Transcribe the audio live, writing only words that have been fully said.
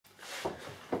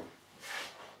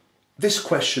This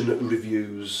question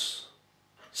reviews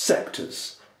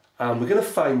sectors, and we're going to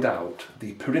find out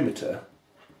the perimeter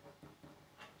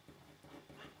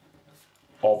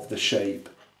of the shape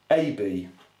AB,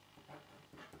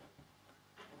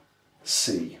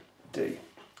 CD.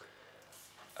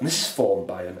 And this is formed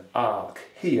by an arc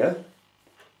here,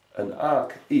 an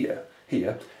arc here,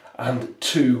 and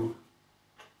two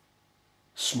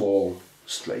small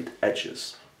straight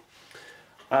edges.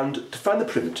 And to find the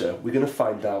perimeter, we're going to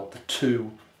find out the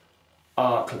two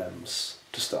arc lengths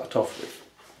to start off with.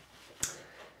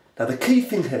 Now the key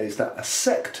thing here is that a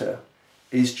sector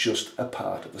is just a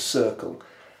part of a circle,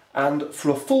 and for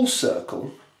a full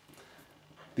circle,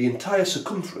 the entire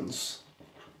circumference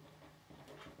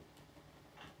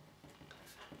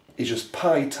is just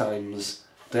pi times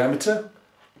diameter,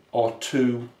 or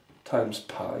 2 times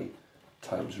pi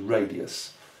times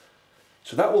radius.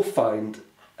 So that will find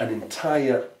an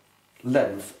entire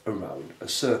length around a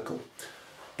circle.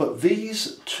 But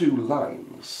these two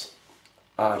lines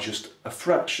are just a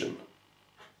fraction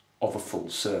of a full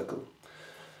circle.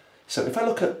 So if I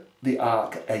look at the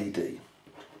arc AD,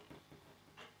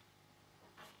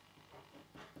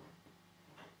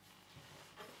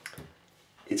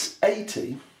 it's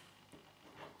 80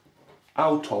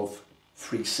 out of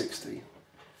 360.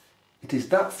 It is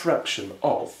that fraction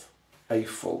of a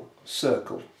full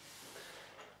circle.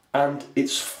 And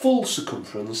its full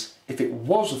circumference, if it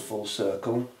was a full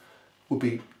circle, would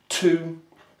be 2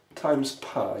 times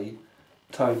pi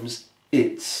times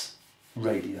its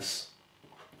radius.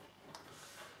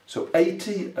 So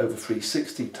 80 over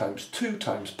 360 times 2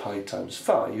 times pi times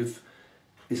 5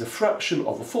 is a fraction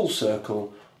of a full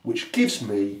circle, which gives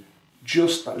me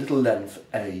just that little length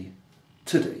A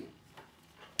to D.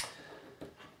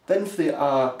 Then for the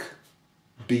arc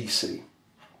BC.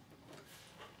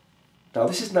 Now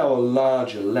this is now a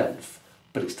larger length,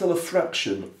 but it's still a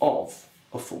fraction of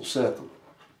a full circle.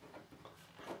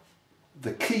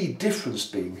 The key difference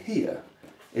being here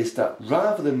is that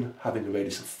rather than having a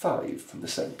radius of 5 from the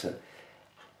centre,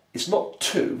 it's not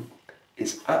 2,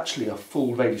 it's actually a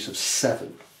full radius of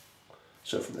 7.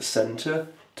 So from the centre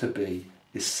to B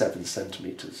is 7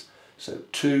 centimetres. So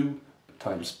 2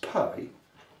 times pi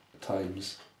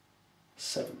times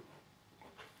 7.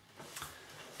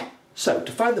 So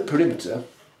to find the perimeter,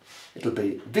 it'll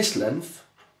be this length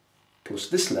plus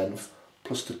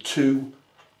the 2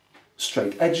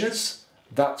 straight edges,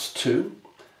 that's 2.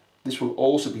 This will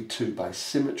also be 2 by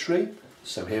symmetry,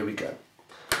 so here we go.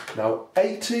 Now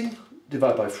 80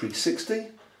 divided by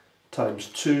 360 times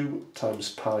 2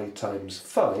 times pi times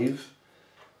 5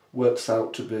 works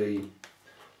out to be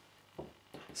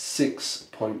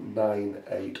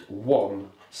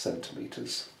 6.981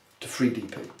 centimetres to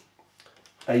 3dp.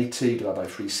 80 divided by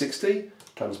 360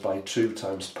 times by 2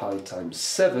 times pi times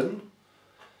 7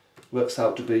 works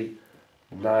out to be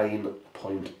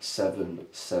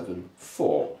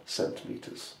 9.774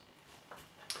 centimetres.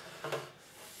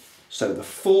 So the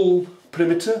full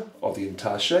perimeter of the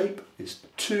entire shape is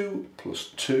 2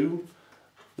 plus 2,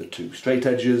 the 2 straight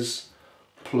edges,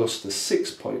 plus the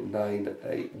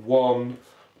 6.981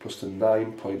 plus the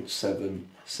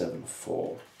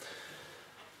 9.774.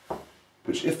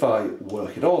 Which, if I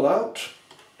work it all out,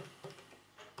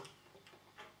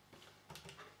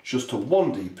 just to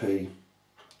 1dp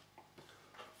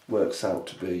works out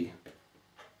to be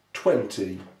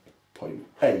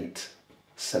 20.8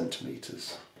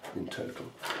 centimetres in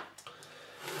total.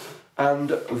 And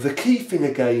the key thing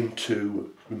again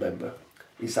to remember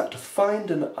is that to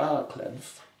find an arc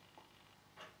length,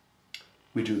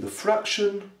 we do the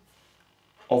fraction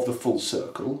of the full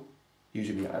circle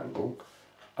using the angle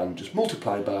and just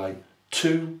multiply by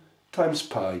 2 times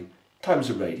pi times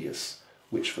the radius,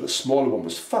 which for the smaller one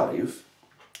was 5,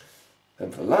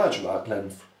 and for the larger arc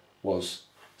length was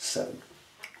 7.